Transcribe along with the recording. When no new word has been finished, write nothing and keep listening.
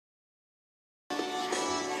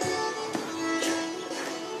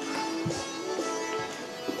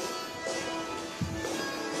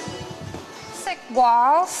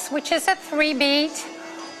waltz, which is a 3-beat.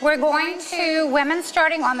 We're going to women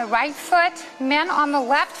starting on the right foot, men on the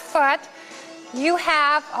left foot. You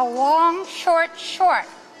have a long, short, short,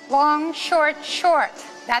 long, short, short.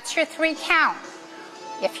 That's your 3 count.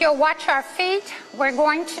 If you'll watch our feet, we're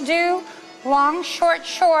going to do long, short,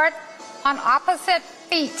 short on opposite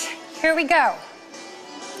feet. Here we go.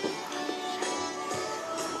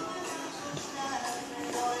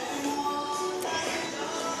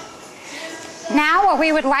 Now what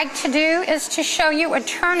we would like to do is to show you a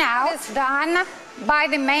turnout. It's done by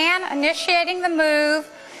the man initiating the move,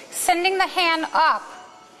 sending the hand up.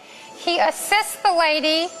 He assists the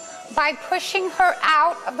lady by pushing her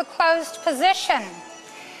out of the closed position.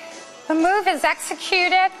 The move is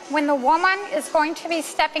executed when the woman is going to be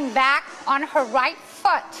stepping back on her right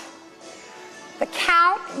foot. The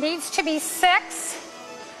count needs to be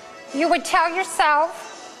 6. You would tell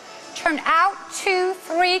yourself, turn out 2,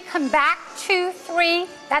 3, come back 2, 3.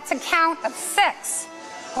 That's a count of 6.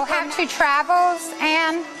 We'll have 2 travels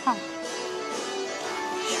and home.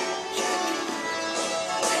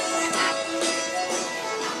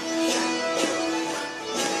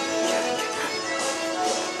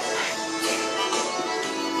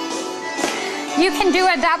 You can do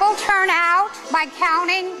a double turn out by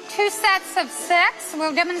counting 2 sets of 6.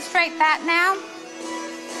 We'll demonstrate that now.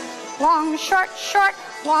 Long, short, short,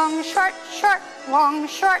 long, short, short, long,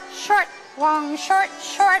 short, short, long, short,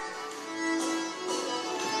 short.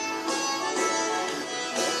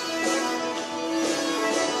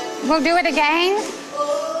 We'll do it again.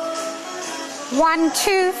 1,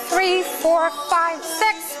 2, 3, 4, 5,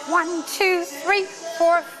 6. 1, 2, 3,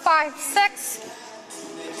 4, 5, 6.